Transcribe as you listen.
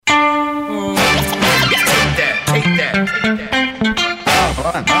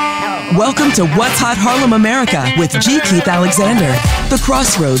Welcome to What's Hot Harlem America with G. Keith Alexander. The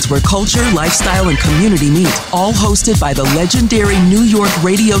crossroads where culture, lifestyle, and community meet. All hosted by the legendary New York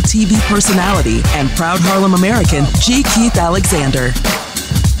radio TV personality and proud Harlem American, G. Keith Alexander.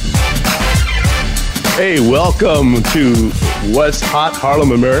 Hey, welcome to What's Hot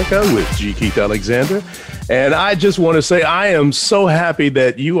Harlem America with G. Keith Alexander. And I just want to say I am so happy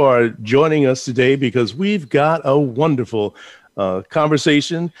that you are joining us today because we've got a wonderful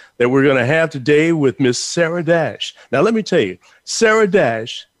conversation that we're going to have today with Miss Sarah Dash. Now, let me tell you, Sarah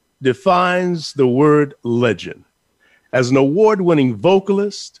Dash defines the word legend. As an award-winning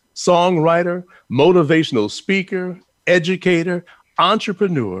vocalist, songwriter, motivational speaker, educator,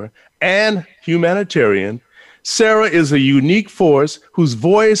 entrepreneur, and humanitarian, Sarah is a unique force whose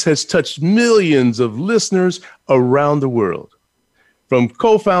voice has touched millions of listeners around the world. From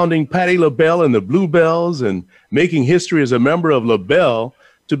co-founding Patti LaBelle and the Bluebells and making history as a member of LaBelle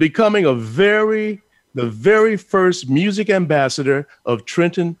to becoming the very first music ambassador of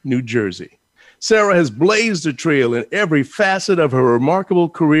Trenton, New Jersey. Sarah has blazed a trail in every facet of her remarkable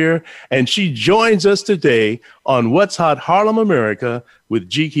career, and she joins us today on What's Hot Harlem America with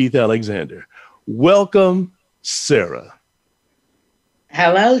G. Keith Alexander. Welcome, Sarah.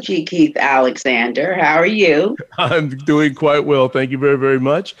 Hello, G. Keith Alexander. How are you? I'm doing quite well. Thank you very, very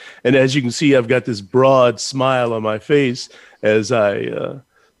much. And as you can see, I've got this broad smile on my face as I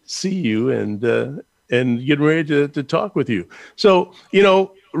see you and getting ready to talk with you. So,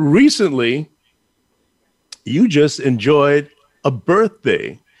 recently you just enjoyed a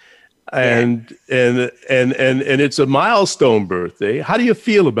birthday and it's a milestone birthday. How do you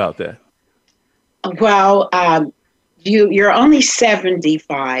feel about that? Well, you're only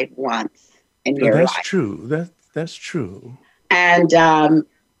 75 once in your life. That's true. That's true. And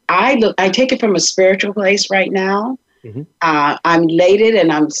I take it from a spiritual place right now. Mm-hmm. I'm elated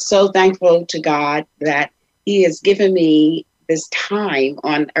and I'm so thankful to God that He has given me this time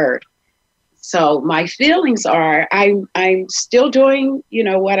on earth. So my feelings are I'm still doing,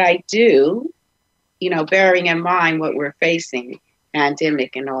 what I do, bearing in mind what we're facing,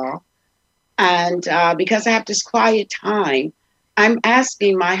 pandemic and all. And because I have this quiet time, I'm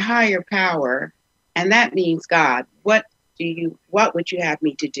asking my higher power, and that means God, what would you have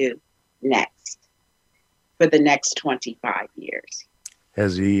me to do next for the next 25 years?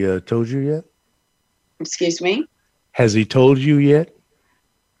 Has He told you yet? Excuse me? Has He told you yet?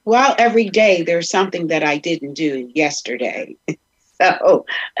 Well, every day there's something that I didn't do yesterday. So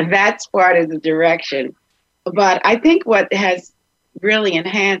that's part of the direction. But I think what has really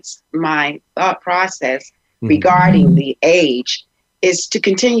enhanced my thought process regarding the age is to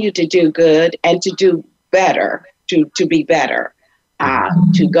continue to do good and to do better, to be better,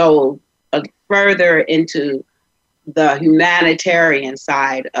 to go further into the humanitarian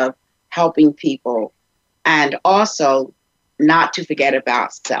side of helping people, and also not to forget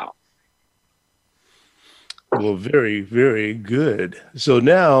about self. Well, very, very good. So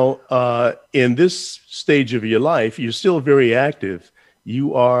now, in this stage of your life, you're still very active.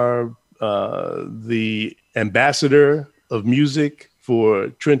 You are the ambassador of music for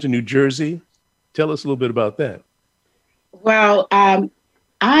Trenton, New Jersey. Tell us a little bit about that. Well, I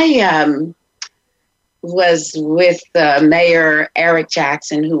was with Mayor Eric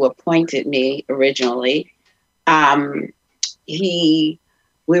Jackson, who appointed me originally.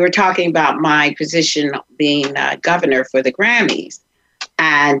 We were talking about my position being governor for the Grammys,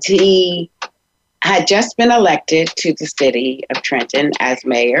 and he had just been elected to the city of Trenton as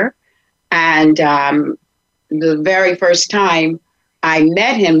mayor. And the very first time I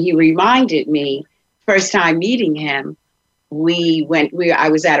met him, he reminded me, first time meeting him, I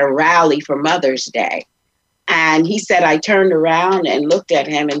was at a rally for Mother's Day. And he said, I turned around and looked at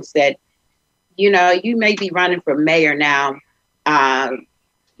him and said, you may be running for mayor now.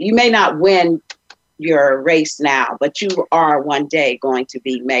 You may not win your race now, but you are one day going to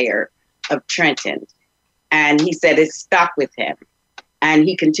be mayor of Trenton. And he said it stuck with him. And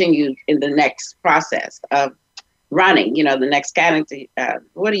he continued in the next process of running, the next candidate.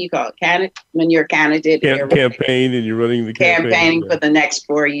 What do you call it? When you're a candidate. Campaign and you're running the campaign. Campaigning for the next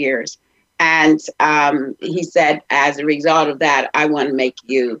 4 years. And he said, as a result of that, I want to make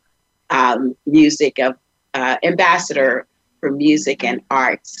you music of ambassador for music and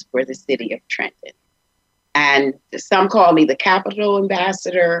arts for the city of Trenton. And some call me the capital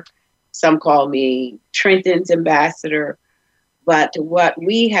ambassador. Some call me Trenton's ambassador. But what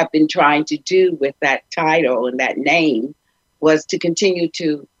we have been trying to do with that title and that name was to continue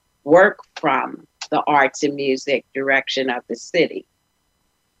to work from the arts and music direction of the city.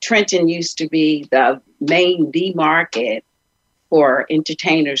 Trenton used to be the main bee market for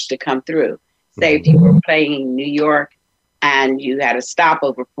entertainers to come through. Say if you were playing in New York and you had a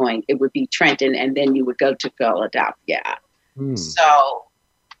stopover point, it would be Trenton, and then you would go to Philadelphia. So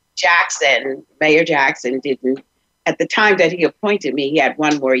Mayor Jackson didn't, at the time that he appointed me, he had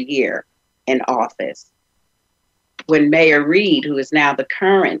one more year in office. When Mayor Reed, who is now the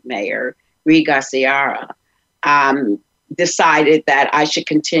current mayor, Reed Garciara, decided that I should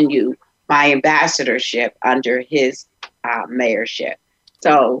continue my ambassadorship under his mayorship.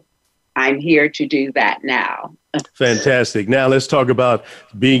 So I'm here to do that now. Fantastic. Now let's talk about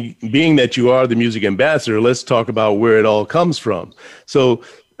being that you are the music ambassador. Let's talk about where it all comes from. So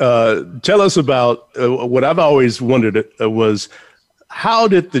tell us about what I've always wondered was, how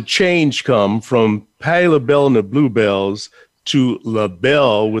did the change come from Patti LaBelle and the Bluebells to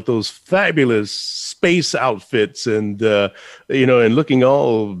LaBelle with those fabulous space outfits and, and looking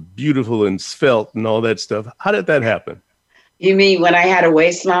all beautiful and svelte and all that stuff? How did that happen? You mean when I had a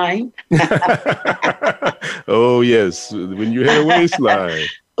waistline? Oh, yes. When you had a waistline.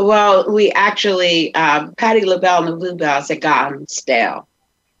 Well, we actually, Patti LaBelle and the Bluebells had gotten stale.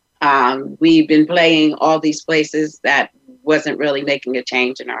 We've been playing all these places that wasn't really making a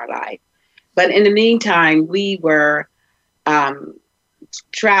change in our life. But in the meantime, we were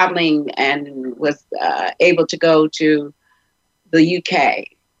traveling and was able to go to the UK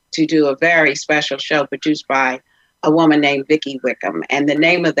to do a very special show produced by a woman named Vicki Wickham. And the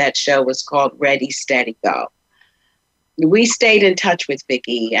name of that show was called Ready, Steady, Go. We stayed in touch with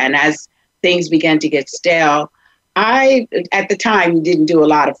Vicki. And as things began to get stale, I, at the time, didn't do a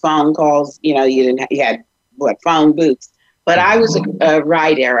lot of phone calls. You had phone booths. But I was a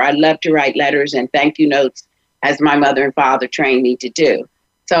writer. I loved to write letters and thank you notes, as my mother and father trained me to do.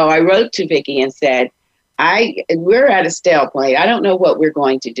 So I wrote to Vicki and said, we're at a stale point. I don't know what we're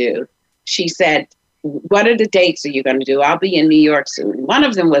going to do. She said, what are the dates that you're going to do? I'll be in New York soon. One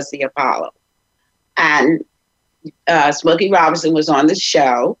of them was the Apollo. And Smokey Robinson was on the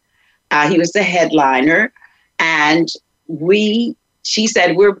show. He was the headliner. And she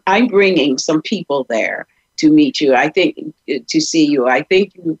said, I'm bringing some people there to meet you. I think to see you. I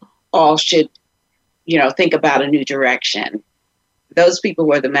think you all should, think about a new direction. Those people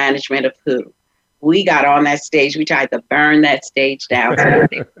were the management of Who. We got on that stage. We tried to burn that stage down. So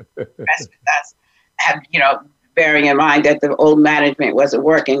they with us. Bearing in mind that the old management wasn't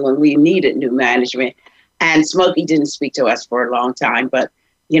working when we needed new management. And Smokey didn't speak to us for a long time, but,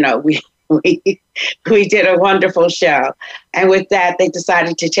 we did a wonderful show. And with that, they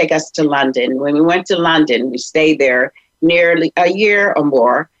decided to take us to London. When we went to London, we stayed there nearly a year or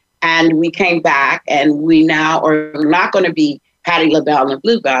more. And we came back, and we now are not going to be Patti LaBelle and the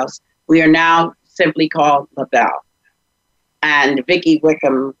Bluebells. We are now simply called LaBelle. And Vicki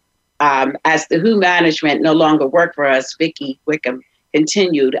Wickham, as the Who management no longer worked for us, Vicki Wickham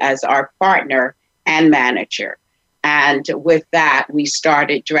continued as our partner and manager. And with that, we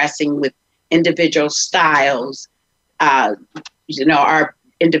started dressing with individual styles. Our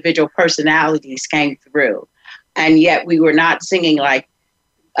individual personalities came through. And yet we were not singing like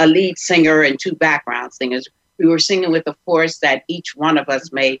a lead singer and two background singers. We were singing with the force that each one of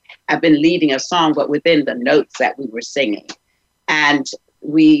us may have been leading a song, but within the notes that we were singing. And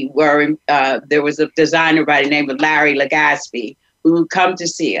there was a designer by the name of Larry Legaspi who would come to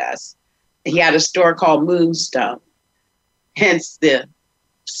see us. He had a store called Moonstone, hence the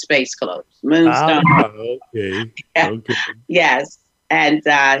space clothes, Moonstone. Okay. Yeah. Okay. Yes. And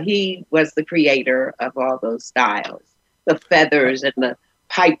he was the creator of all those styles, the feathers and the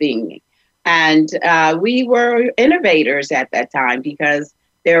piping. And we were innovators at that time because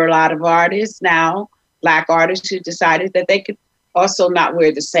there are a lot of artists now, Black artists, who decided that they could also not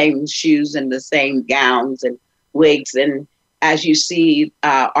wear the same shoes and the same gowns and wigs. And as you see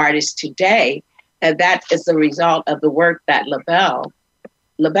artists today, that is the result of the work that LaBelle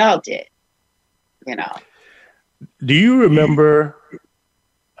did, Do you remember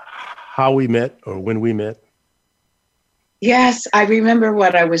how we met or when we met? Yes, I remember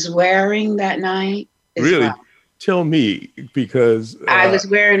what I was wearing that night. Really? Well. Tell me, because... I was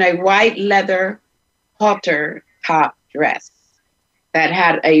wearing a white leather halter top dress that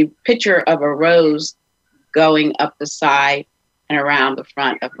had a picture of a rose going up the side and around the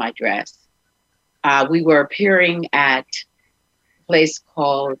front of my dress. We were appearing at a place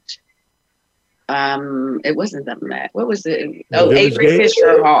called, it wasn't the Met. What was it? Avery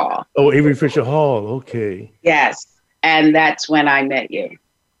Fisher Hall. Oh, Avery Fisher Hall. Okay. Yes. And that's when I met you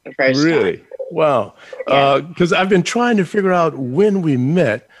the first time. Really? Wow. Yeah. Because I've been trying to figure out when we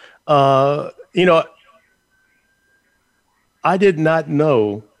met. I did not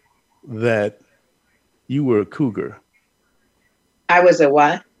know that you were a cougar. I was a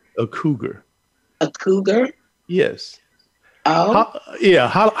what? A cougar. A cougar? Yes. Oh.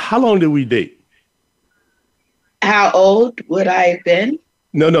 How long did we date? How old would I have been?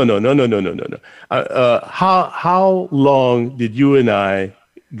 No. How long did you and I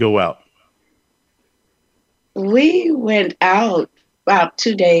go out? We went out about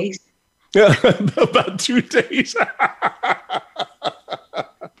 2 days. About 2 days.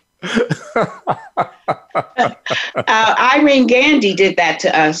 Irene Gandy did that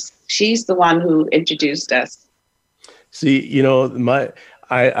to us. She's the one who introduced us. See,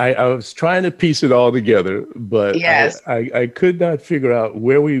 I was trying to piece it all together, but yes. I could not figure out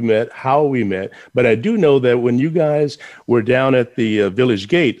where we met, how we met. But I do know that when you guys were down at the Village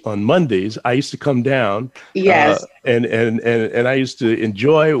Gate on Mondays, I used to come down. Yes. And I used to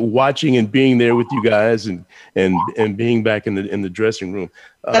enjoy watching and being there with you guys and being back in the dressing room.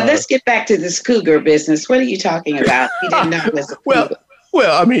 But let's get back to this cougar business. What are you talking about? You didn't know it was a cougar.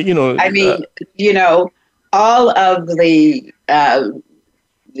 Well, I mean, all of the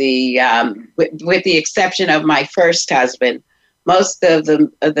with the exception of my first husband, most of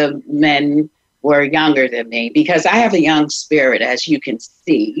the men were younger than me because I have a young spirit, as you can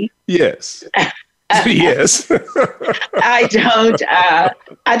see. Yes. Yes. I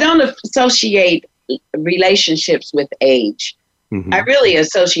don't associate relationships with age. Mm-hmm. I really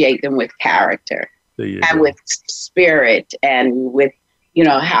associate them with character and with spirit and with,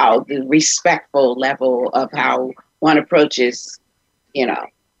 how the respectful level of how one approaches,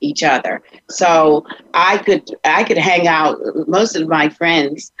 each other. So I could hang out. Most of my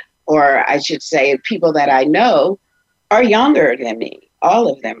friends, or I should say people that I know, are younger than me.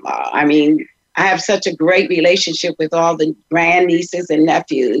 All of them are. I mean, I have such a great relationship with all the grandnieces and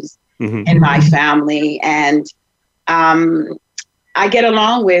nephews mm-hmm. in my family. And I get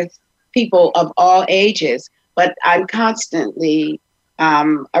along with people of all ages, but I'm constantly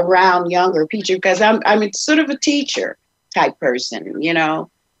around younger people because I'm sort of a teacher type person,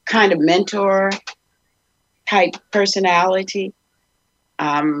 kind of mentor type personality.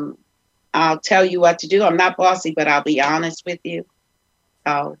 I'll tell you what to do. I'm not bossy, but I'll be honest with you.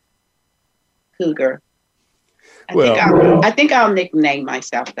 So, cougar. I think I'll nickname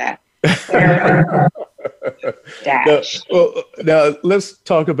myself that. Dash. Now let's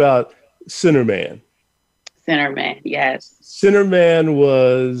talk about Centerman. Centerman, yes. Centerman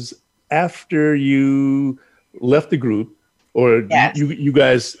was after you left the group, or yes. you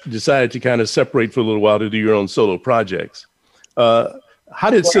guys decided to kind of separate for a little while to do your own solo projects. How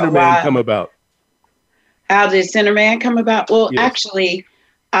did Centerman come about? How did Centerman come about? Well, yes. Actually,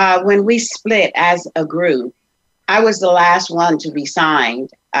 when we split as a group, I was the last one to be signed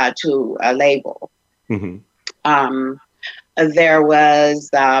to a label. Mm-hmm. There was,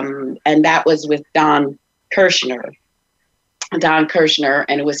 and that was with Don Kirshner, and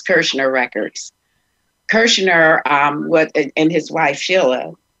it was Kirshner Records. Kirshner and his wife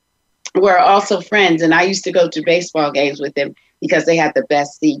Sheila were also friends, and I used to go to baseball games with them because they had the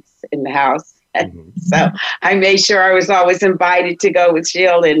best seats in the house. Mm-hmm. So I made sure I was always invited to go with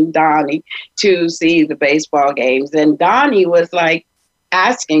Sheila and Donnie to see the baseball games. And Donnie was like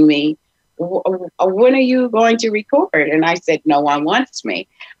asking me, when are you going to record? And I said, no one wants me.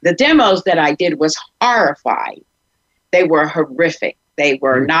 The demos that I did was horrifying. They were horrific. They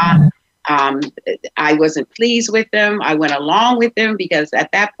were not, I wasn't pleased with them. I went along with them because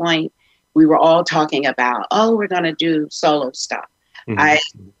at that point we were all talking about, we're going to do solo stuff.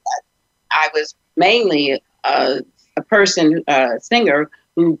 Mm-hmm. I was mainly a singer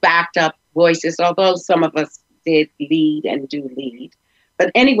who backed up voices, although some of us did lead and do lead.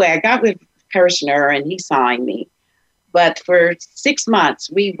 But anyway, I got with Kirshner and he signed me. But for 6 months,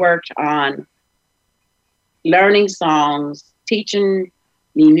 we worked on learning songs, teaching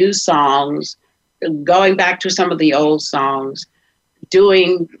me new songs, going back to some of the old songs,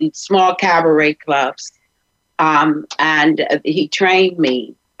 doing small cabaret clubs. And he trained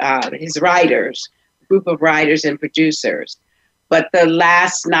me, his writers, group of writers and producers. But the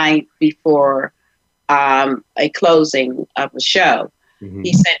last night before a closing of a show, mm-hmm.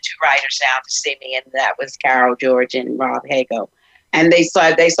 he sent 2 writers down to see me, and that was Carol George and Rob Hago. And they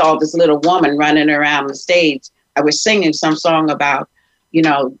saw this little woman running around the stage. I was singing some song about,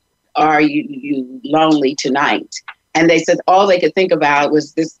 are you lonely tonight? And they said all they could think about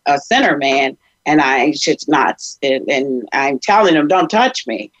was this Centerman, and I should not. And I'm telling them, don't touch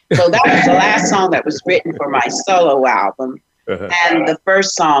me. So that was the last song that was written for my solo album. Uh-huh. And the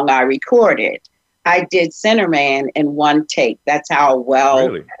first song I recorded. I did Centerman in 1 take. That's how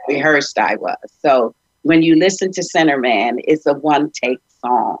well rehearsed I was. So when you listen to Centerman, it's a 1 take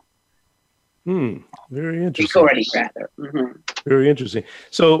song. Very interesting. Recording, rather. Mm-hmm. Very interesting.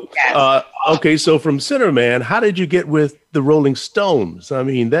 So, Yes. Okay, so from Centerman, how did you get with the Rolling Stones? I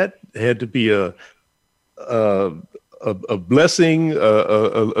mean, that had to be a blessing,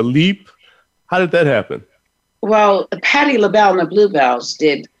 a leap. How did that happen? Well, Patti LaBelle and the Bluebells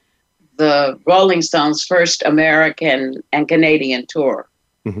did the Rolling Stones' first American and Canadian tour.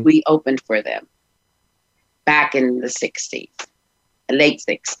 Mm-hmm. We opened for them back in the 60s, late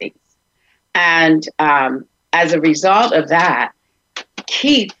 60s. And as a result of that,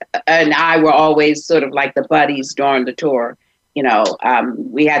 Keith and I were always sort of like the buddies during the tour. You know,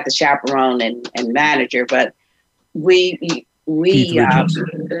 we had the chaperone and manager, but we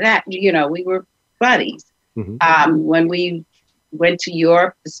that, you know, we were buddies. Mm-hmm. When we went to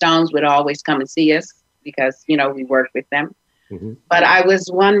Europe, the Stones would always come and see us because, you know, we worked with them. Mm-hmm. But I was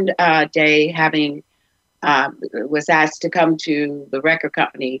one day was asked to come to the record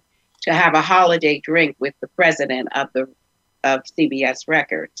company to have a holiday drink with the president of CBS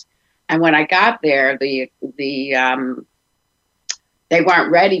Records. And when I got there, they weren't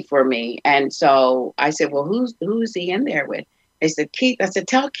ready for me. And so I said, well, who's he in there with? They said, Keith. I said,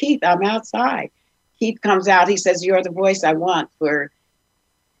 tell Keith I'm outside. Keith comes out. He says, you're the voice I want for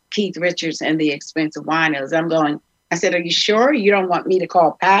Keith Richards and the Expensive Winos. I'm going, I said, are you sure you don't want me to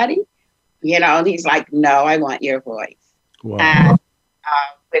call Patti? You know, and he's like, no, I want your voice. Wow. And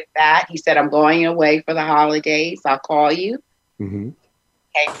with that, he said, I'm going away for the holidays. I'll call you. Mm-hmm.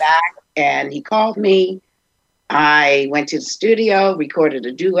 Came back and he called me. I went to the studio, recorded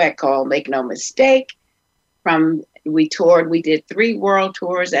a duet called Make No Mistake. We toured. We did 3 world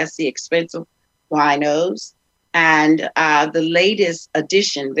tours as the Expensive Winos. And the latest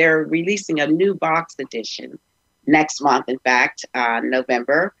edition, they're releasing a new box edition next month, in fact,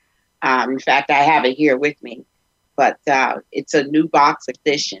 November. In fact, I have it here with me. But it's a new box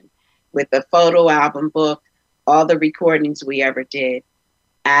edition with a photo album book, all the recordings we ever did.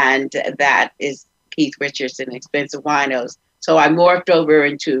 And that is Keith Richards and Expensive Winos. So I morphed over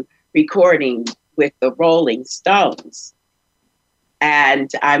into recording with the Rolling Stones. And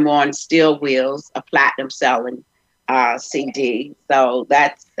I'm on Steel Wheels, a platinum selling CD. So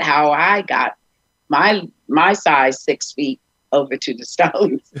that's how I got my size 6 feet over to the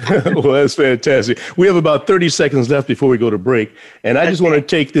Stones. Well, that's fantastic. We have about 30 seconds left before we go to break. And I just want to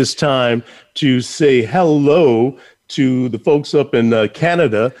take this time to say hello to the folks up in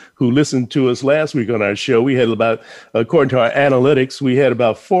Canada who listened to us last week on our show. We had about, according to our analytics, we had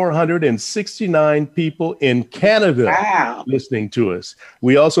about 469 people in Canada listening to us.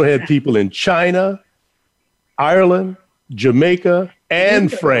 We also had people in China, Ireland, Jamaica,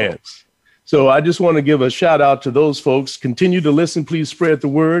 and France. So I just want to give a shout out to those folks. Continue to listen. Please spread the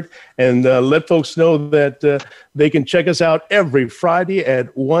word and let folks know that they can check us out every Friday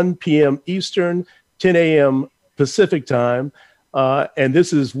at 1 p.m. Eastern, 10 a.m. Pacific time. And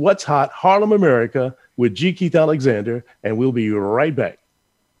this is What's Hot, Harlem, America with G. Keith Alexander. And we'll be right back.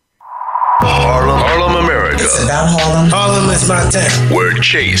 Harlem, America. It's about Harlem. Harlem is my town. Where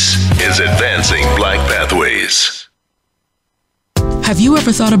Chase is advancing Black pathways. Have you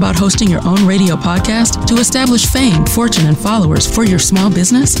ever thought about hosting your own radio podcast to establish fame, fortune, and followers for your small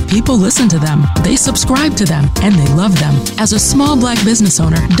business? People listen to them, they subscribe to them, and they love them. As a small Black business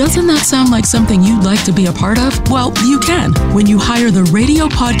owner, doesn't that sound like something you'd like to be a part of? Well, you can when you hire the radio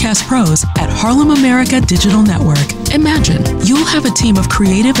podcast pros at Harlem America Digital Network. Imagine, you'll have a team of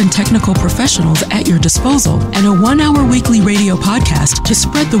creative and technical professionals at your disposal and a 1-hour weekly radio podcast to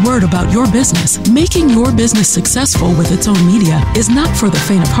spread the word about your business. Making your business successful with its own media is not for the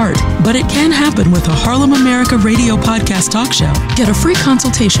faint of heart, but it can happen with a Harlem America radio podcast talk show. Get a free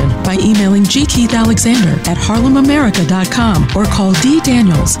consultation by emailing G. Keith Alexander at harlemamerica.com or call D.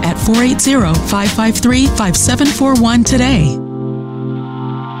 Daniels at 480-553-5741 today.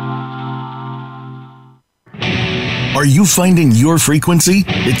 Are you finding your frequency?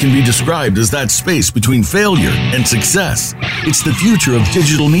 It can be described as that space between failure and success. It's the future of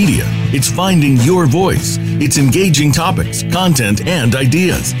digital media. It's finding your voice. It's engaging topics, content, and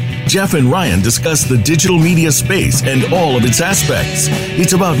ideas. Jeff and Ryan discuss the digital media space and all of its aspects.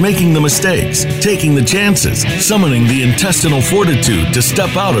 It's about making the mistakes, taking the chances, summoning the intestinal fortitude to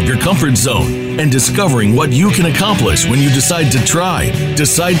step out of your comfort zone, and discovering what you can accomplish when you decide to try,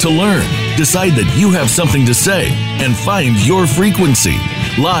 decide to learn, decide that you have something to say, and find your frequency.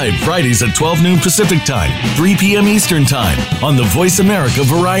 Live Fridays at 12 noon Pacific Time, 3 p.m. Eastern Time on the Voice America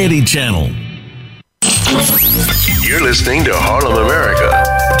Variety Channel. You're listening to Harlem America,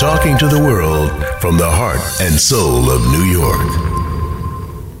 talking to the world from the heart and soul of New York.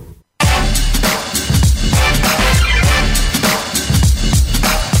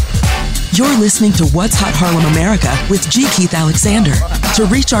 You're listening to What's Hot Harlem America with G. Keith Alexander. To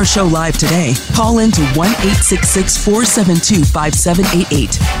reach our show live today, call in to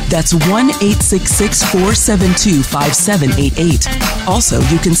 1-866-472-5788. That's 1-866-472-5788. Also,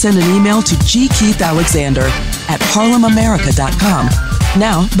 you can send an email to gkeithalexander@harlemamerica.com.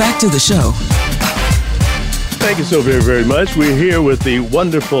 Now, back to the show. Thank you so very, very much. We're here with the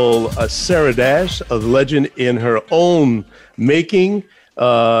wonderful Sarah Dash, a legend in her own making.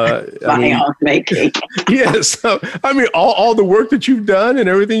 Own making. Yes. I mean, all the work that you've done and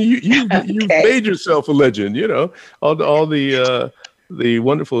everything, you've made yourself a legend, all the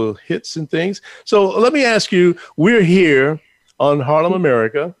wonderful hits and things. So let me ask you, we're here on Harlem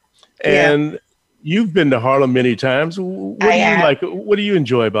America, and you've been to Harlem many times. What do you like? What do you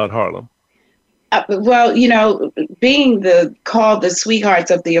enjoy about Harlem? Well, being called the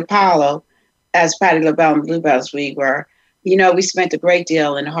sweethearts of the Apollo, as Patti LaBelle and Bluebells we were, we spent a great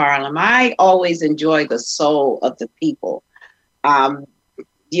deal in Harlem. I always enjoy the soul of the people.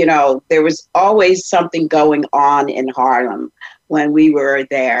 There was always something going on in Harlem when we were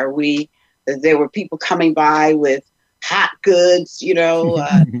there. There were people coming by with hot goods,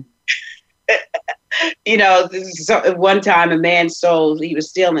 one time a man he was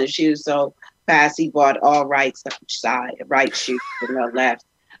stealing shoes, so fast he bought all right shoes and no left.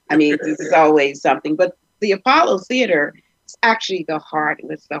 I mean, this is always something. But the Apollo Theater is actually the heart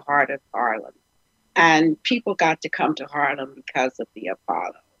of Harlem. And people got to come to Harlem because of the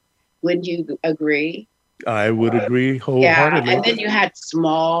Apollo. Wouldn't you agree? I would agree wholeheartedly. Yeah, and then you had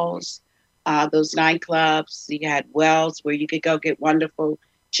Smalls, those nightclubs. You had Wells, where you could go get wonderful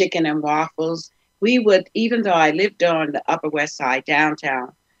chicken and waffles. We would, even though I lived on the Upper West Side,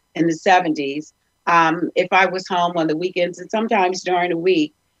 downtown, in the 70s, if I was home on the weekends and sometimes during the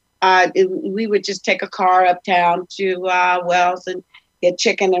week, we would just take a car uptown to Wells and get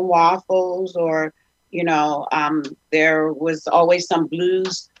chicken and waffles, or, there was always some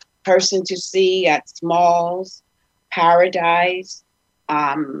blues person to see at Smalls, Paradise.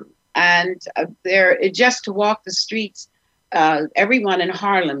 And just to walk the streets, everyone in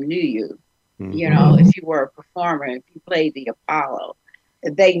Harlem knew you. Mm-hmm. If you were a performer, if you played the Apollo,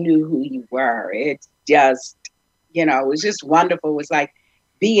 they knew who you were. It's just, it was just wonderful. It was like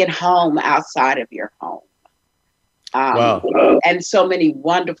being home outside of your home. Wow. And so many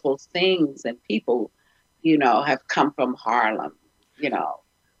wonderful things and people, have come from Harlem,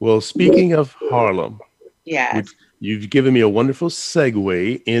 Well, speaking of Harlem, yes. You've given me a wonderful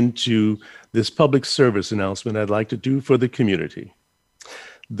segue into this public service announcement I'd like to do for the community.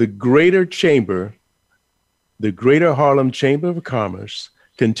 The Greater Harlem Chamber of Commerce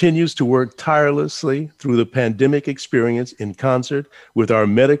continues to work tirelessly through the pandemic experience in concert with our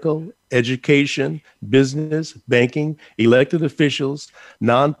medical, education, business, banking, elected officials,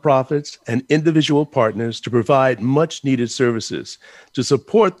 nonprofits, and individual partners to provide much needed services to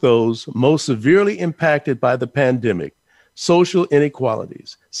support those most severely impacted by the pandemic, social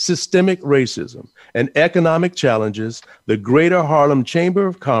inequalities, systemic racism, and economic challenges. The Greater Harlem Chamber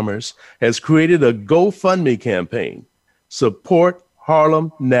of Commerce has created a GoFundMe campaign, Support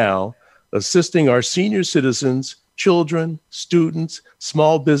Harlem Now, assisting our senior citizens, children, students,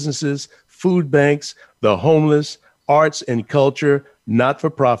 small businesses, food banks, the homeless, arts and culture,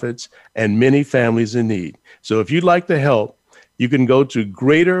 not-for-profits, and many families in need. So if you'd like to help, you can go to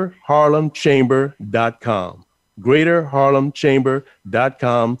greaterharlemchamber.com.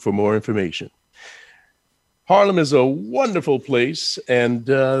 greaterharlemchamber.com for more information. Harlem is a wonderful place, and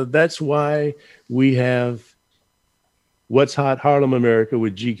that's why we have What's Hot Harlem America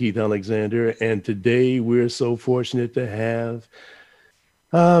with G. Keith Alexander. And today we're so fortunate to have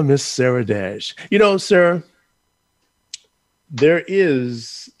Miss Sarah Dash. Sarah, there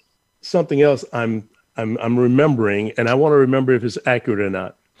is something else I'm remembering, and I want to remember if it's accurate or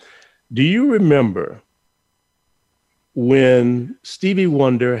not. Do you remember when Stevie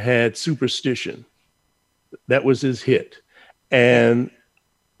Wonder had Superstition? That was his hit. And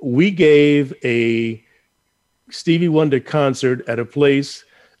we gave a Stevie Wonder concert at a place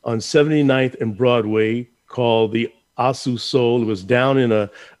on 79th and Broadway called the Asu Soul. It was down in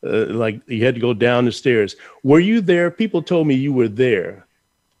you had to go down the stairs. Were you there? People told me you were there.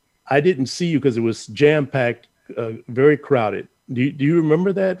 I didn't see you because it was jam-packed, very crowded. Do you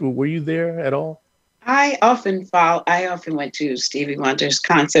remember that? Were you there at all? I often went to Stevie Wonder's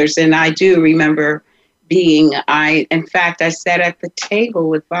concerts, and I do remember in fact, I sat at the table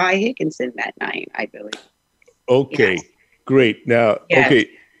with Vi Higginson that night, I believe. Okay, yes. Great. Now, yes. Okay,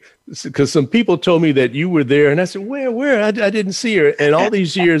 because some people told me that you were there, and I said, where? I didn't see her. And all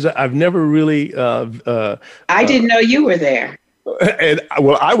these years, I've never really. I didn't know you were there. And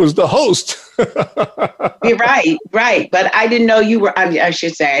well, I was the host. You're right. But I didn't know you were. I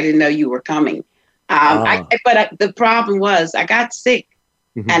should say I didn't know you were coming. The problem was I got sick,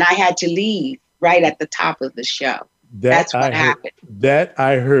 and I had to leave right at the top of the show. That's what happened.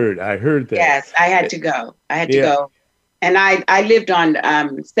 I heard that. Yes, I had to go. And I lived on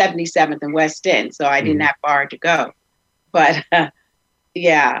 77th and West End, so I didn't have far to go. But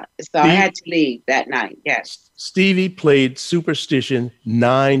yeah, so I had to leave that night. Yes. Stevie played Superstition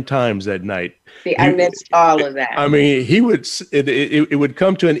 9 times that night. See, I missed all of that. I mean, he would it would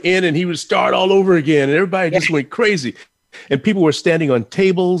come to an end, and he would start all over again, and everybody just went crazy. And people were standing on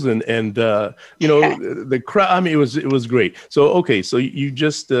tables, and the crowd. I mean, it was great. So okay, so you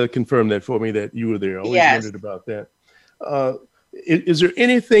just confirmed that for me that you were there. I always wondered about that. Is there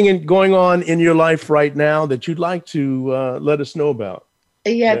anything going on in your life right now that you'd like to let us know about?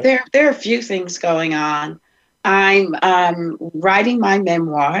 Yeah, there are a few things going on. I'm writing my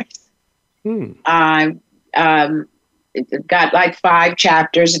memoirs. I've got like 5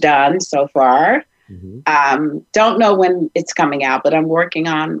 chapters done so far. Don't know when it's coming out, but I'm working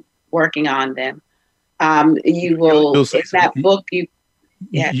on them. You will in that book.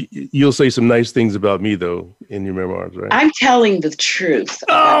 You'll say some nice things about me though in your memoirs, right? I'm telling the truth.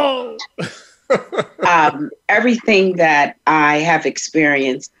 Everything that I have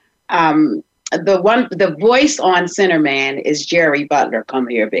experienced. The voice on Centerman is Jerry Butler. Come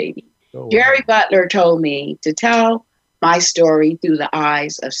here, baby. Oh, wow. Jerry Butler told me to tell my story through the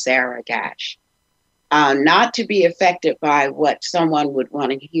eyes of Sarah Dash. Not to be affected by what someone would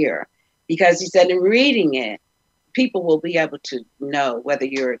want to hear. Because he said in reading it, people will be able to know whether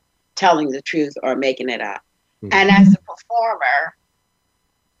you're telling the truth or making it up. And as a performer,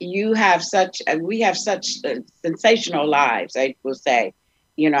 we have such sensational lives, I will say,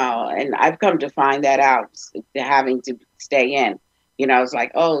 and I've come to find that out, having to stay in. It's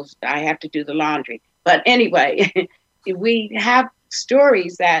like, oh, I have to do the laundry. But anyway, we have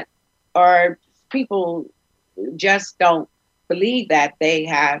stories that are people just don't believe that they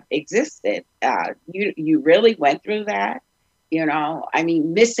have existed. You really went through that, I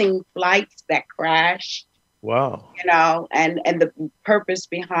mean, missing flights that crashed. Wow. And the purpose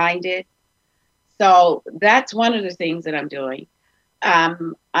behind it. So that's one of the things that I'm doing.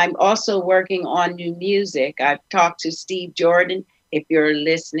 I'm also working on new music. I've talked to Steve Jordan. If you're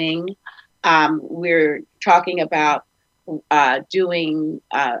listening, we're talking about doing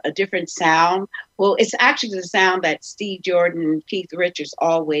a different sound. Well, it's actually the sound that Steve Jordan and Keith Richards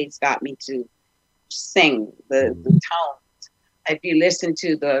always got me to sing, the tones. If you listen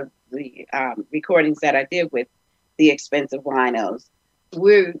to the recordings that I did with the Expensive Winos,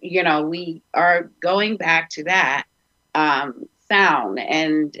 we are going back to that sound.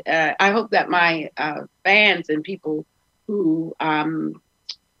 And I hope that my fans and people who,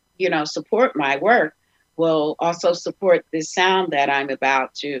 support my work will also support this sound that I'm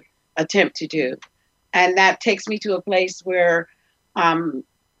about to attempt to do. And that takes me to a place where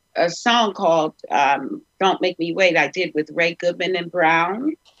a song called Don't Make Me Wait I did with Ray Goodman and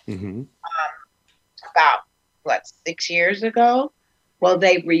Brown about, 6 years ago? Well,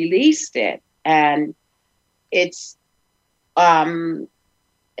 they released it, and it's someone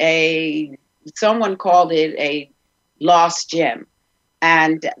called it a lost gem.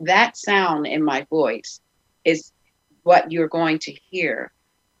 And that sound in my voice is what you're going to hear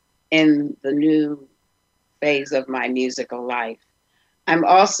in the new phase of my musical life. I'm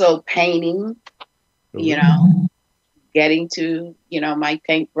also painting, getting to, my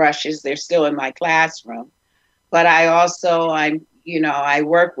paint brushes. They're still in my classroom. But I also, I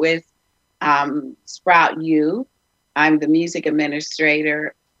work with Sprout U. I'm the music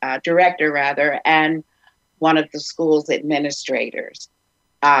director, and one of the school's administrators.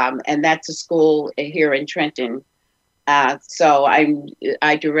 And that's a school here in Trenton. So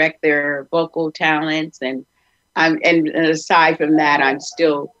I direct their vocal talents, and aside from that, I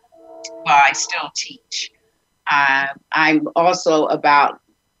still teach. I'm also about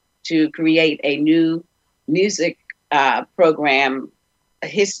to create a new music program, a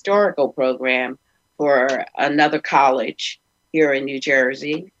historical program for another college here in New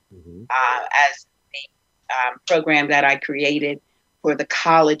Jersey, as the program that I created for the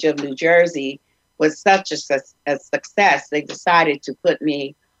College of New Jersey was such a success. They decided to put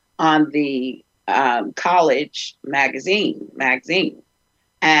me on the college magazine,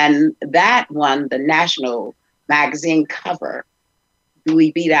 and that won the national magazine cover.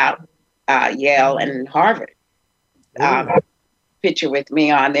 We beat out Yale and Harvard. Picture with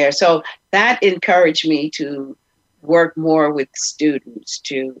me on there. So that encouraged me to work more with students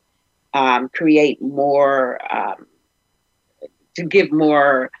to create more to give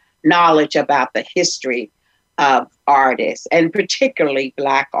more knowledge about the history of artists, and particularly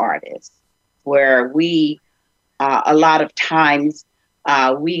Black artists, where we, a lot of times,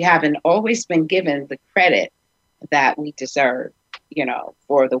 we haven't always been given the credit that we deserve,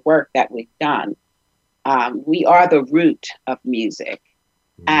 for the work that we've done. We are the root of music.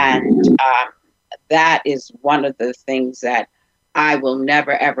 And that is one of the things that I will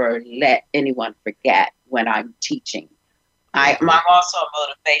never, ever let anyone forget when I'm teaching. I'm also a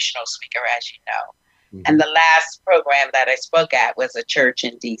motivational speaker, as you know. Mm-hmm. And the last program that I spoke at was a church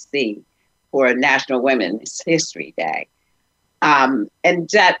in D.C. for National Women's History Day. And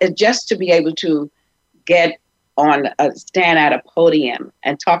that just to be able to get stand at a podium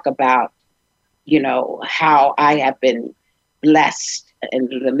and talk about, how I have been blessed and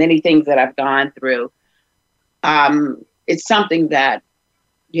the many things that I've gone through. It's something that,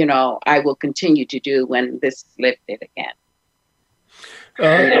 I will continue to do when this is lifted again.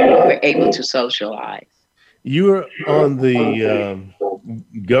 We're able to socialize. You're on the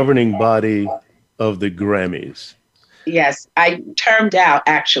governing body of the Grammys. Yes, I termed out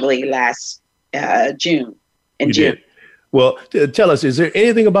actually last June. In June. Did. Well, tell us, is there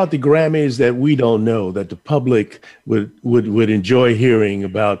anything about the Grammys that we don't know that the public would enjoy hearing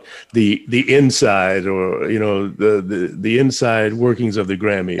about the inside, or the inside workings of the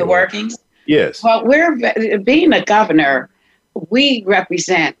Grammy? The workings? Yes. Well, we're being a governor. We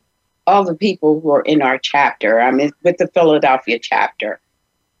represent all the people who are in our chapter. I mean, with the Philadelphia chapter.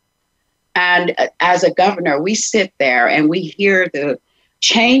 And as a governor, we sit there and we hear the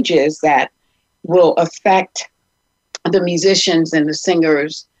changes that will affect the musicians and the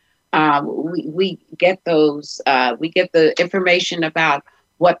singers. We get those. We get the information about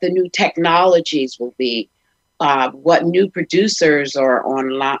what the new technologies will be, what new producers are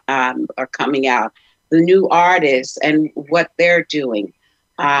online are coming out, the new artists and what they're doing.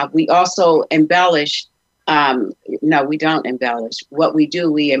 We also embellish. No, we don't embellish. What we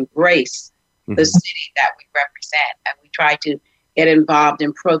do, we embrace the city that we represent, and we try to get involved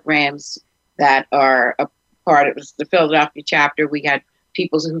in programs that are a part of the Philadelphia chapter. We had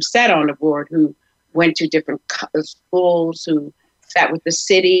people who sat on the board who went to different schools, who sat with the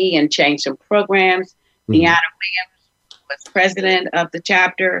city and changed some programs. Deanna Williams was president of the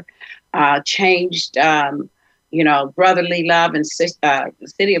chapter, changed, brotherly love and the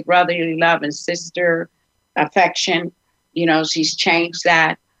city of brotherly love and sister affection. She's changed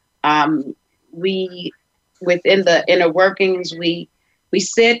that. We, within the inner workings, we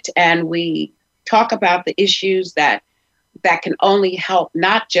sit and we talk about the issues that can only help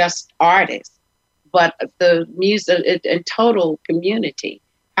not just artists, but the music and total community,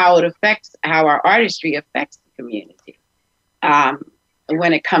 how our artistry affects the community.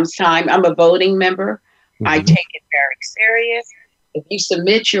 When it comes time, I'm a voting member. I take it very serious. If you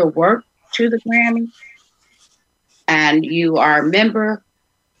submit your work to the Grammy and you are a member,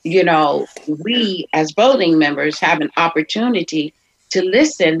 we as voting members have an opportunity to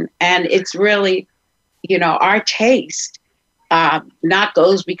listen, and it's really, our taste not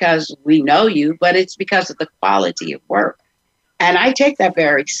goes because we know you, but it's because of the quality of work. And I take that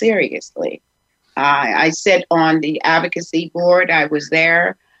very seriously. I sit on the advocacy board. I was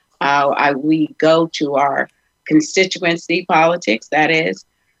there. We go to our constituency politics, that is,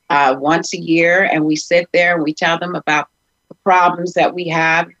 once a year, and we sit there and we tell them about the problems that we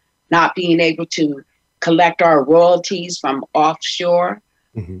have, not being able to collect our royalties from offshore.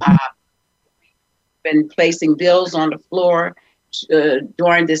 Been placing bills on the floor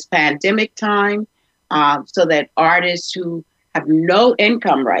during this pandemic time, so that artists who have no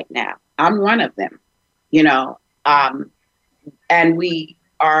income right now, I'm one of them, and we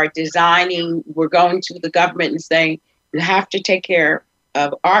are designing, we're going to the government and saying, you have to take care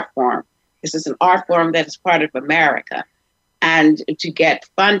of art form. This is an art form that is part of America, and to get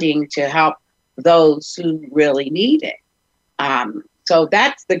funding to help those who really need it. So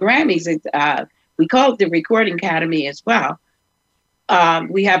that's the Grammys. We call it the Recording Academy as well.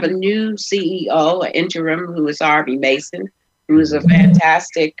 We have a new CEO, an interim, who is Harvey Mason, who is a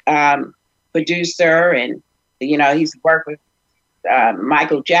fantastic producer, and he's worked with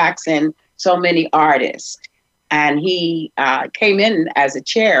Michael Jackson, so many artists. And he came in as a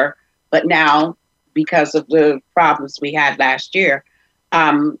chair, but now, because of the problems we had last year,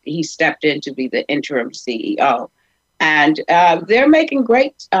 he stepped in to be the interim CEO. And they're making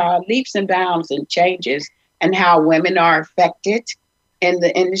great leaps and bounds and changes in how women are affected in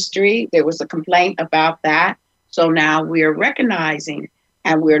the industry. There was a complaint about that. So now we're recognizing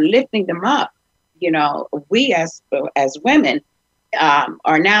and we're lifting them up. We as women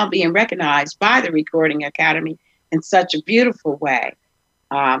are now being recognized by the Recording Academy in such a beautiful way.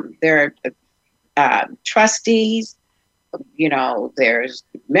 There are trustees, there's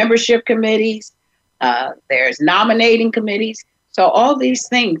membership committees, there's nominating committees. So all these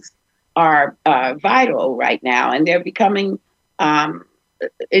things are vital right now, and they're becoming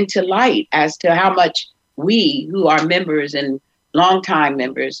into light as to how much we, who are members and longtime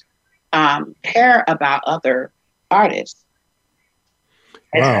members, care about other artists.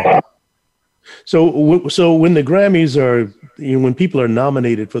 Wow. So when the Grammys are, when people are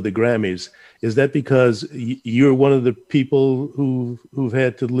nominated for the Grammys, is that because you're one of the people who've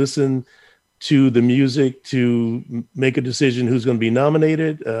had to listen to the music to make a decision who's going to be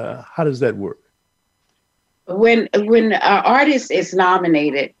nominated? How does that work? When an artist is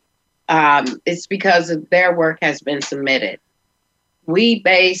nominated, it's because their work has been submitted. We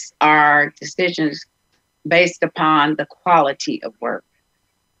base our decisions based upon the quality of work.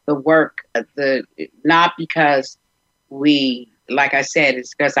 The work, not because like I said,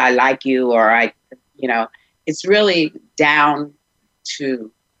 it's because I like you or it's really down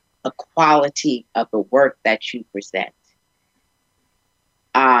to the quality of the work that you present.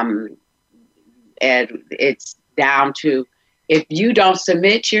 And it's down to, if you don't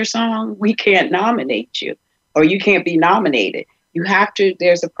submit your song, we can't nominate you, or you can't be nominated. You have to,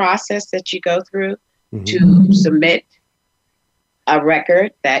 there's a process that you go through to submit a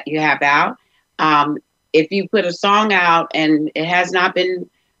record that you have out. If you put a song out and it has not been,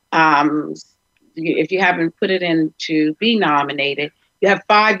 if you haven't put it in to be nominated, you have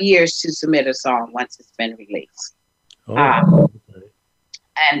 5 years to submit a song once it's been released. Okay.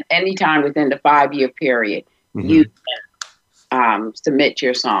 And anytime within the 5-year period, you can submit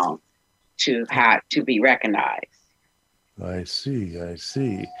your song to be recognized. I see.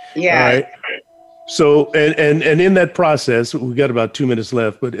 Yeah. All right. So, and in that process, we've got about 2 minutes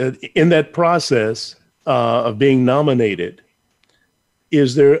left, but in that process of being nominated,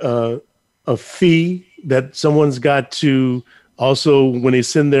 is there a fee that someone's got to also, when they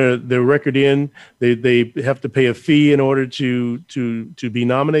send their record in, they have to pay a fee in order to be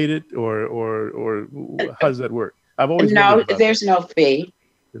nominated, or how does that work? I've always there's no fee.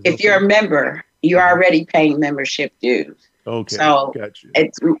 If you're a member, you're already paying membership dues. Okay, so gotcha.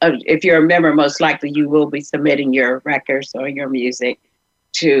 It's if you're a member, most likely you will be submitting your records or your music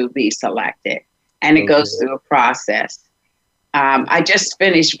to be selected, and it goes through a process. I just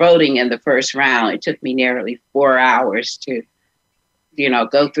finished voting in the first round. It took me nearly 4 hours to,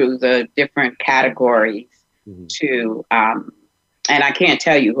 go through the different categories to, and I can't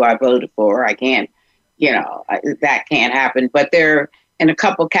tell you who I voted for. I can't, that can't happen. But there, in a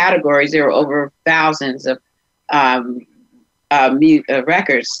couple categories, there were over thousands of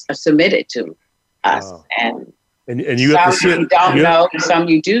records submitted to us. Wow. And you have to sit. You don't know, some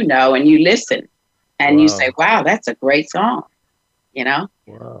you do know, and you listen, and you say, "Wow, that's a great song,"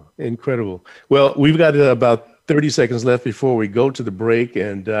 Wow, incredible. Well, we've got about 30 seconds left before we go to the break,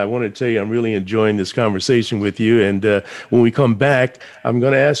 and I want to tell you I'm really enjoying this conversation with you. And when we come back, I'm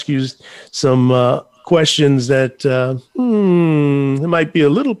going to ask you some questions that it might be a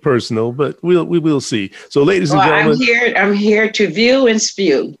little personal, but we will see. So, ladies and gentlemen, I'm here to view and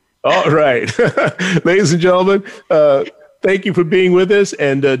spew. All right, ladies and gentlemen, thank you for being with us,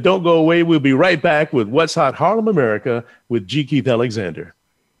 and don't go away. We'll be right back with What's Hot Harlem America with G. Keith Alexander.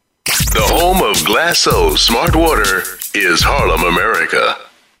 The home of Glasso Smart Water is Harlem America.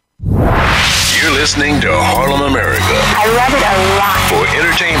 You're listening to Harlem America. I love it a lot. For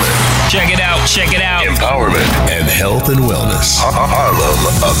entertainment. Check it out. Empowerment and health and wellness. Harlem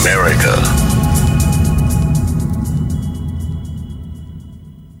America.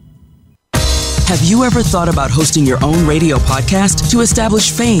 Have you ever thought about hosting your own radio podcast to establish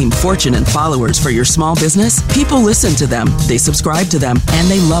fame, fortune, and followers for your small business? People listen to them, they subscribe to them, and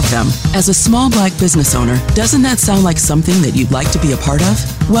they love them. As a small Black business owner, doesn't that sound like something that you'd like to be a part of?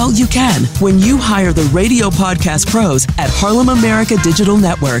 Well, you can when you hire the radio podcast pros at Harlem America Digital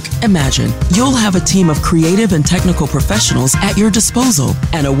Network. Imagine, you'll have a team of creative and technical professionals at your disposal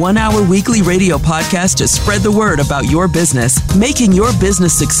and a 1-hour weekly radio podcast to spread the word about your business. Making your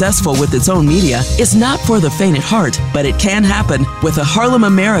business successful with its own media is not for the faint at heart, but it can happen with a Harlem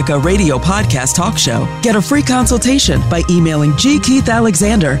America radio podcast talk show. Get a free consultation by emailing G. Keith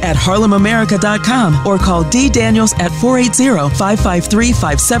Alexander at harlemamerica.com or call D. Daniels at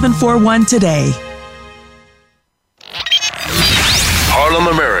 480-553-5741 today. Harlem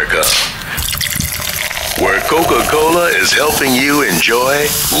America, where Coca-Cola is helping you enjoy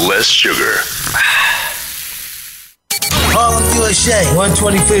less sugar. Harlem, USA,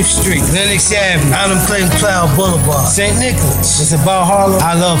 125th Street, Lenox Avenue, Adam Clayton Cloud Boulevard, St. Nicholas. It's about Harlem.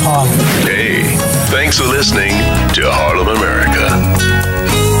 I love Harlem. Hey, thanks for listening to Harlem America.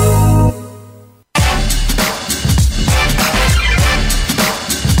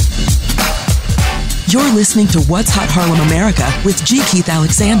 You're listening to What's Hot Harlem America with G. Keith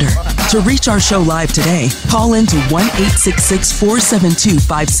Alexander. To reach our show live today, call in to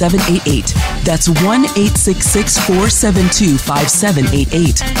 1-866-472-5788. That's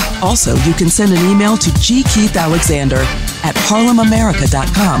 1-866-472-5788. Also, you can send an email to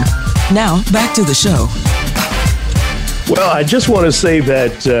gkeithalexander@harlemamerica.com. Now, back to the show. Well, I just want to say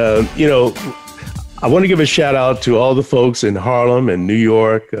that, I want to give a shout out to all the folks in Harlem and New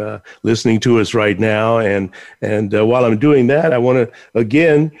York listening to us right now. And while I'm doing that, I want to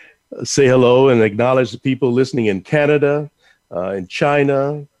again say hello and acknowledge the people listening in Canada, in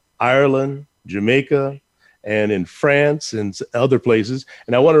China, Ireland, Jamaica, and in France and other places.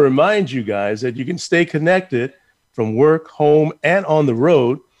 And I want to remind you guys that you can stay connected from work, home, and on the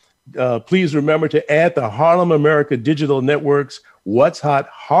road. Please remember to add the Harlem America Digital Network's What's Hot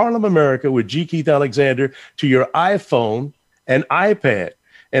Harlem America with G. Keith Alexander to your iPhone and iPad.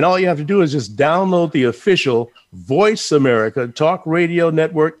 And all you have to do is just download the official Voice America Talk Radio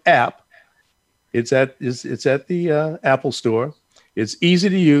Network app. It's at the Apple Store. It's easy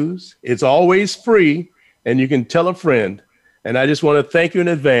to use. It's always free, and you can tell a friend. And I just want to thank you in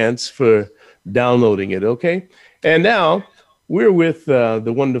advance for downloading it, okay? And now we're with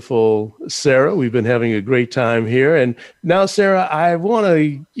the wonderful Sarah. We've been having a great time here. And now, Sarah, I want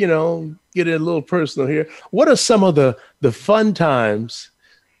to, get a little personal here. What are some of the fun times,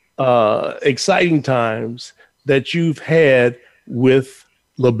 exciting times that you've had with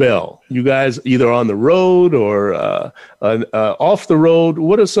LaBelle? You guys either on the road or off the road.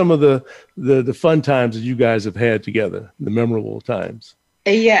 What are some of the fun times that you guys have had together, the memorable times?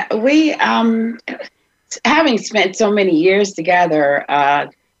 Yeah, we... having spent so many years together,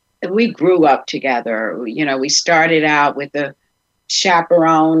 we grew up together. We started out with a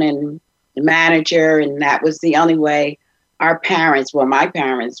chaperone and the manager, and that was the only way my parents were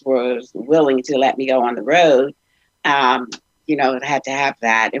willing to let me go on the road. It had to have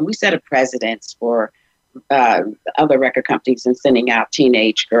that. And we set a precedence for other record companies in sending out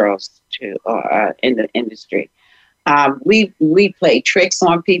teenage girls to in the industry. We played tricks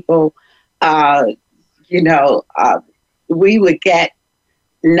on people. We would get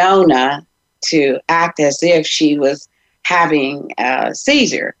Nona to act as if she was having a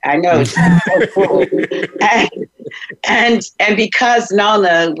seizure. I know it's so cool. and because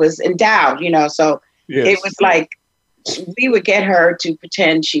Nona was endowed, so yes. It was like we would get her to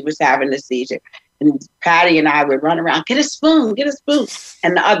pretend she was having a seizure. And Patty and I would run around, get a spoon.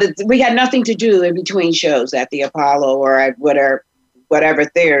 And we had nothing to do in between shows at the Apollo or at whatever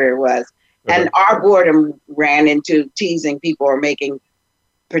theater it was. And our boredom ran into teasing people or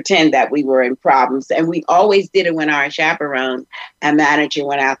pretend that we were in problems. And we always did it when our chaperone and manager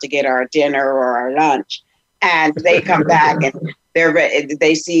went out to get our dinner or our lunch. And they come back and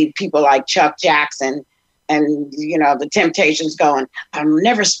they see people like Chuck Jackson and, the Temptations going, I'll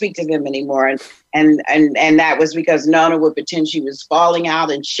never speak to them anymore. And that was because Nona would pretend she was falling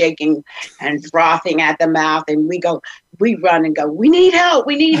out and shaking and frothing at the mouth. And we run and go, we need help.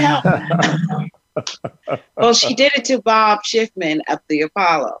 Well, she did it to Bob Schiffman of the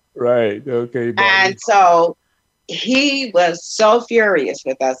Apollo. Right. Okay. Bob. And so he was so furious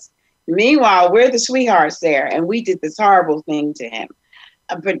with us. Meanwhile, we're the sweethearts there, and we did this horrible thing to him.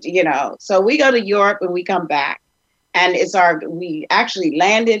 But, so we go to Europe and we come back. And we actually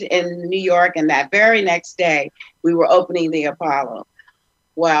landed in New York, and that very next day we were opening the Apollo.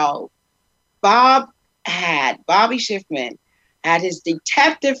 Well, Bobby Schiffman had his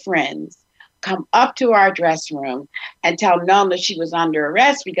detective friends come up to our dressing room and tell Nona she was under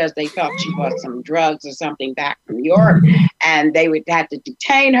arrest because they thought she bought some drugs or something back from Europe, and they would have to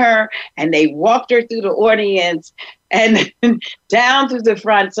detain her, and they walked her through the audience and down through the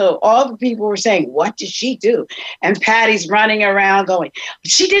front. So all the people were saying, what did she do? And Patty's running around going,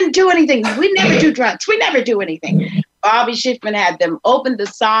 she didn't do anything. We never do drugs. We never do anything. Bobby Schiffman had them open the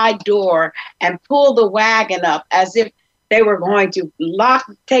side door and pull the wagon up as if they were going to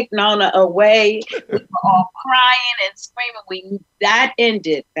take Nona away. We were all crying and screaming. That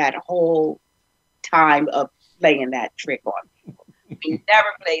ended that whole time of playing that trick on people. We never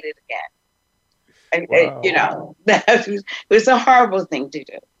played it again. And, wow. It was a horrible thing to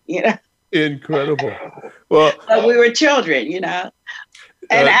do, Incredible. Well, but we were children, And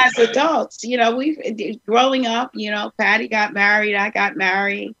as adults, growing up, Patty got married, I got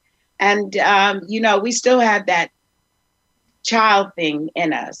married. And, we still had that child thing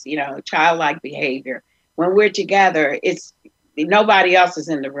in us, you know, childlike behavior. When we're together, it's nobody else is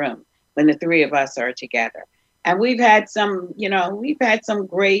in the room when the three of us are together. And we've had some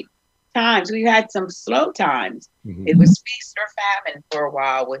great times. We've had some slow times. Mm-hmm. It was feast or famine for a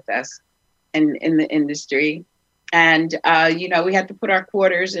while with us in the industry. And, you know, we had to put our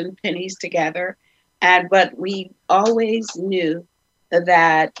quarters and pennies together. But we always knew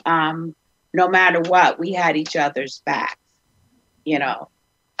that no matter what, we had each other's backs, you know,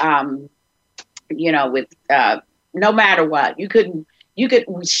 with no matter what, we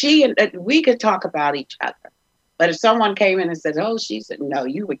could talk about each other. But if someone came in and said, "Oh, she said," no,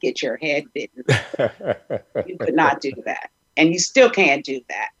 you would get your head bitten. You could not do that. And you still can't do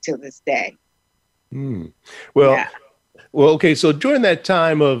that till this day. Mm. Well, okay. So during that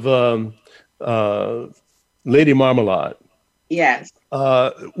time of Lady Marmalade, yes,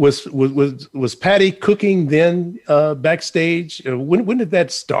 was Patty cooking then backstage? When did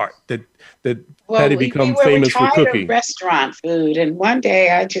that start? That Patty become famous for cooking? Restaurant food, and one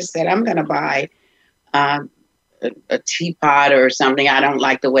day I just said, "I'm going to buy a teapot or something. I don't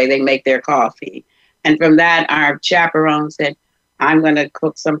like the way they make their coffee." And from that, our chaperone said, "I'm going to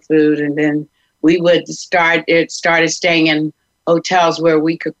cook some food," and then we would started staying in hotels where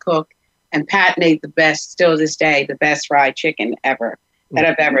we could cook. And Pat made the best, still this day, the best fried chicken ever that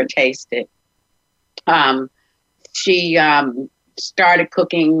I've ever tasted. She started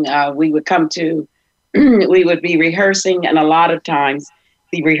cooking. We would be rehearsing, and a lot of times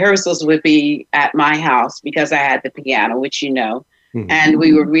the rehearsals would be at my house because I had the piano, which you know. Mm-hmm. And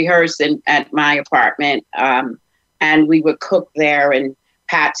we would rehearse at my apartment, and we would cook there. And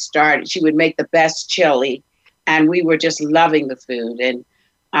she would make the best chili, and we were just loving the food. And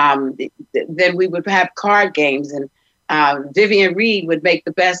then we would have card games, and Vivian Reed would make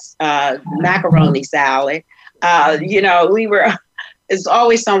the best macaroni salad. It's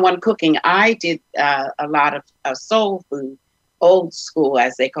always someone cooking. I did a lot of soul food, old school,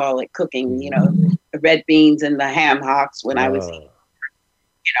 as they call it, cooking, you know, the red beans and the ham hocks when I was,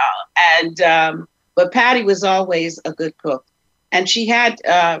 but Patty was always a good cook. And she had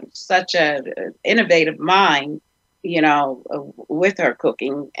such an innovative mind, you know, with her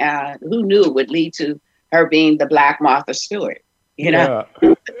cooking. Who knew it would lead to her being the Black Martha Stewart, you know?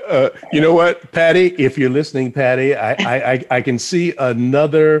 Yeah. You know what, Patty, if you're listening, Patty, I can see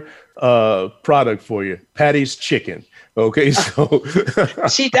another product for you, Patty's Chicken. Okay, so.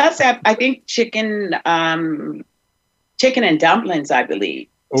 She does have, I think, chicken and dumplings, I believe.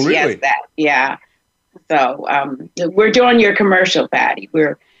 Oh, really? She has that, yeah. So we're doing your commercial, Patty.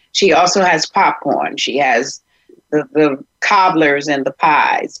 She also has popcorn. She has the cobblers and the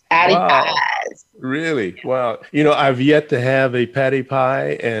pies, Patty pies. Really? Wow. You know, I've yet to have a Patty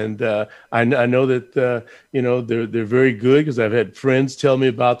pie, and I know that you know, they're very good because I've had friends tell me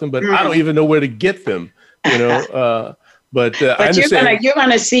about them, but I don't even know where to get them. You know, but I understand. You're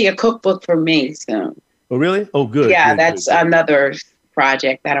gonna see a cookbook from me soon. Oh, really? Oh, good. Yeah, good, that's good. Another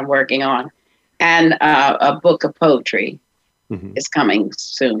project that I'm working on, and a book of poetry is coming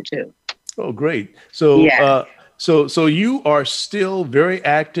soon too. Oh, great. So, so you are still very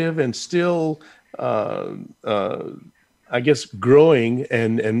active and still, I guess, growing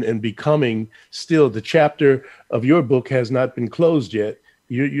and becoming still. The chapter of your book has not been closed yet.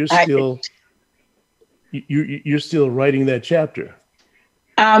 You're still writing that chapter.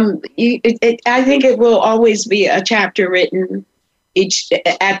 I think it will always be a chapter written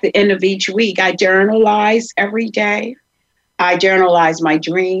at the end of each week. I journalize every day. I journalize my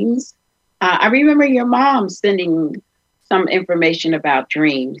dreams. I remember your mom sending some information about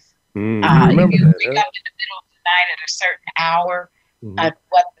dreams. I you remember that, wake up in the middle of the night at a certain hour,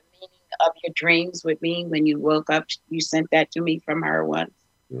 what the meaning of your dreams would mean when you woke up. You sent that to me from her once.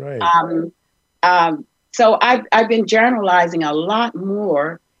 Right. So I've been journalizing a lot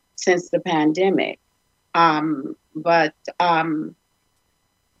more since the pandemic. But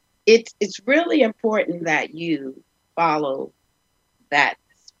it's really important that you follow that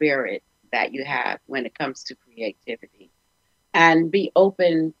spirit that you have when it comes to creativity, and be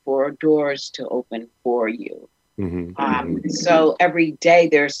open for doors to open for you. So every day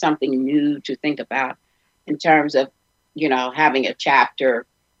there's something new to think about in terms of, you know, having a chapter.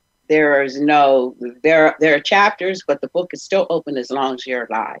 There are chapters, but the book is still open as long as you're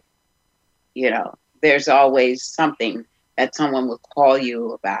alive. You know, there's always something that someone will call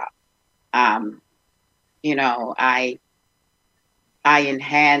you about. You know, I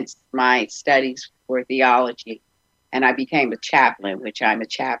enhanced my studies for theology, and I became a chaplain, which I'm a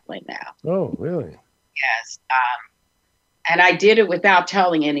chaplain now. Oh, really? Yes. And I did it without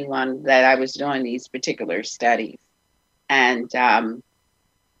telling anyone that I was doing these particular studies. and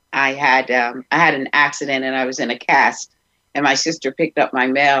I had an accident, and I was in a cast, and my sister picked up my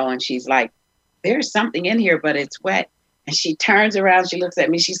mail, and she's like, "There's something in here, but it's wet." And she turns around, she looks at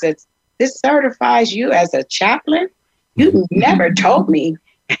me, she says, "This certifies you as a chaplain? You never told me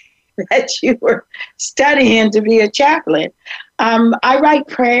that you were studying to be a chaplain." I write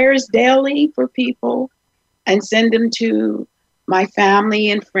prayers daily for people and send them to my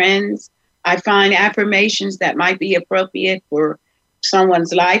family and friends. I find affirmations that might be appropriate for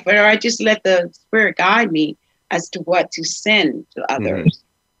someone's life, or I just let the Spirit guide me as to what to send to others.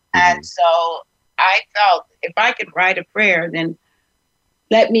 And so I felt if I could write a prayer, then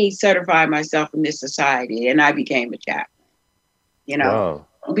let me certify myself in this society. And I became a chaplain,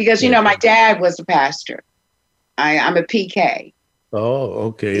 because, my dad was a pastor. I'm a PK. Oh,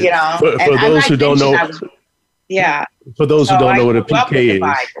 okay. For those who don't know. For those who don't know what a PK is.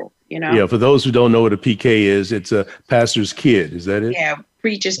 Bible, Yeah, for those who don't know what a PK is, it's a pastor's kid. Is that it? Yeah,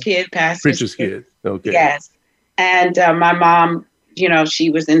 preacher's kid, pastor's kid. Okay. Yes. And my mom, she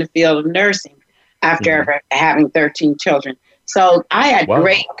was in the field of nursing after having 13 children. So I had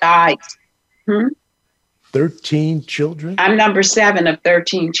great guides. 13 children? I'm number 7 of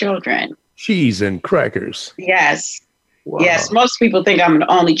 13 children. Cheese and crackers. Yes. Wow. Yes. Most people think I'm an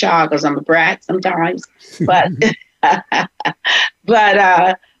only child because I'm a brat sometimes. But,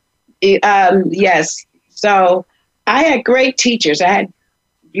 yes. So I had great teachers. I had,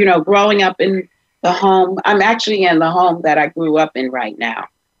 growing up in the home. I'm actually in the home that I grew up in right now.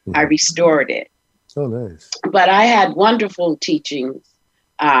 I restored it. Oh, nice. But I had wonderful teachings,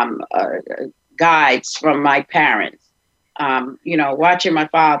 guides from my parents. Watching my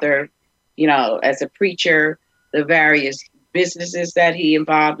father, as a preacher, the various businesses that he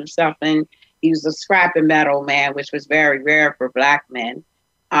involved himself in. He was a scrap and metal man, which was very rare for Black men.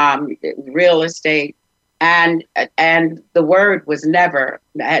 Real estate, and the word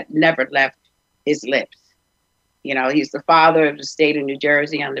had never left his lips. He's the father of the state of New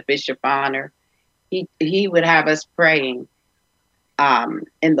Jersey. I'm the Bishop of Honor. He would have us praying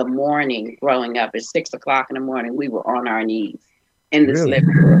in the morning. Growing up at 6 o'clock in the morning, we were on our knees in this living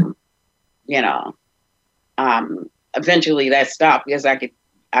room. Eventually that stopped because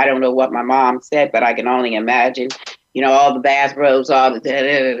I don't know what my mom said, but I can only imagine. All the bathrobes, all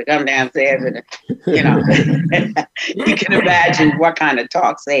the come downstairs, and you can imagine what kind of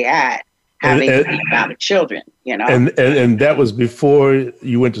talks they had having about the children. And that was before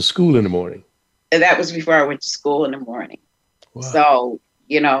you went to school in the morning. And that was before I went to school in the morning. Wow. So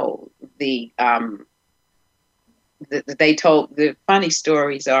they told the funny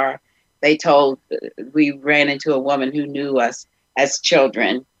stories are we ran into a woman who knew us as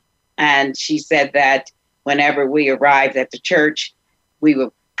children, and she said that whenever we arrived at the church, we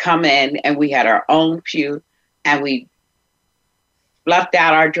would come in and we had our own pew, and we fluffed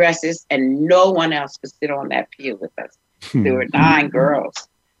out our dresses, and no one else could sit on that pew with us. There were 9 girls,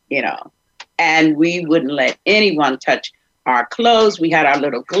 and we wouldn't let anyone touch our clothes. We had our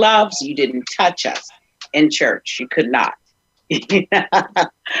little gloves. You didn't touch us in church. You could not.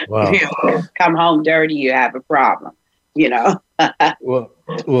 Wow. Come home dirty, you have a problem,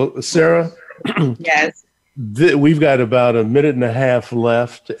 Well, Sarah. Yes. We've got about a minute and a half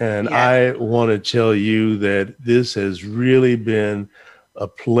left, and yes. I want to tell you that this has really been a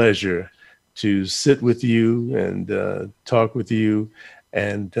pleasure to sit with you and talk with you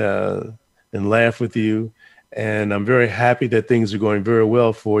and laugh with you. And I'm very happy that things are going very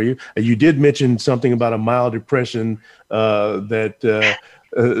well for you. You did mention something about a mild depression that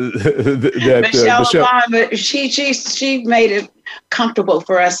Michelle Obama, she made it comfortable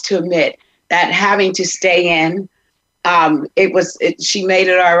for us to admit that having to stay in, she made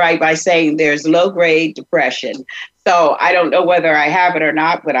it all right by saying there's low grade depression. So I don't know whether I have it or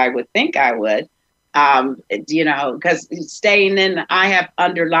not, but I would think I would, because staying in, I have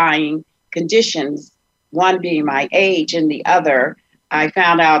underlying conditions, one being my age and the other, I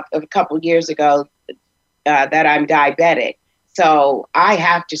found out a couple of years ago that I'm diabetic. So I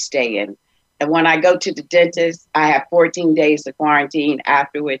have to stay in. And when I go to the dentist, I have 14 days of quarantine,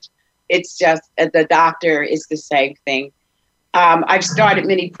 after which it's just the doctor is the same thing. I've started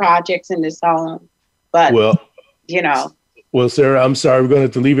many projects in this home, but, Well, Sarah, I'm sorry. We're going to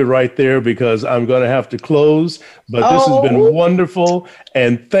have to leave it right there because I'm going to have to close. But this has been wonderful.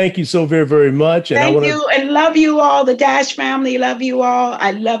 And thank you so very, very much. And thank you. And love you all. The Dash family, love you all.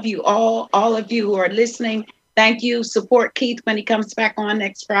 I love you all of you who are listening. Thank you. Support Keith when he comes back on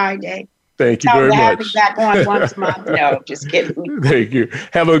next Friday. Thank you very much. Have me back on once a month. No, just kidding. Thank you.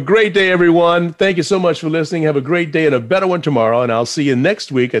 Have a great day, everyone. Thank you so much for listening. Have a great day and a better one tomorrow. And I'll see you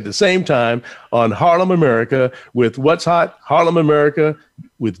next week at the same time on Harlem America with What's Hot, Harlem America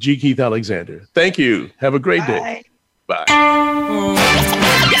with G. Keith Alexander. Thank you. Have a great day. Bye.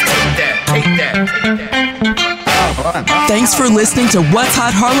 Take that. Thanks for listening to What's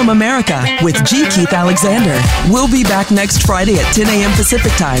Hot Harlem America with G. Keith Alexander. We'll be back next Friday at 10 a.m.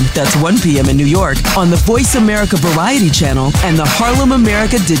 Pacific Time. That's 1 p.m. in New York on the Voice America Variety Channel and the Harlem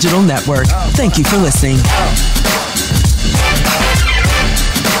America Digital Network. Thank you for listening.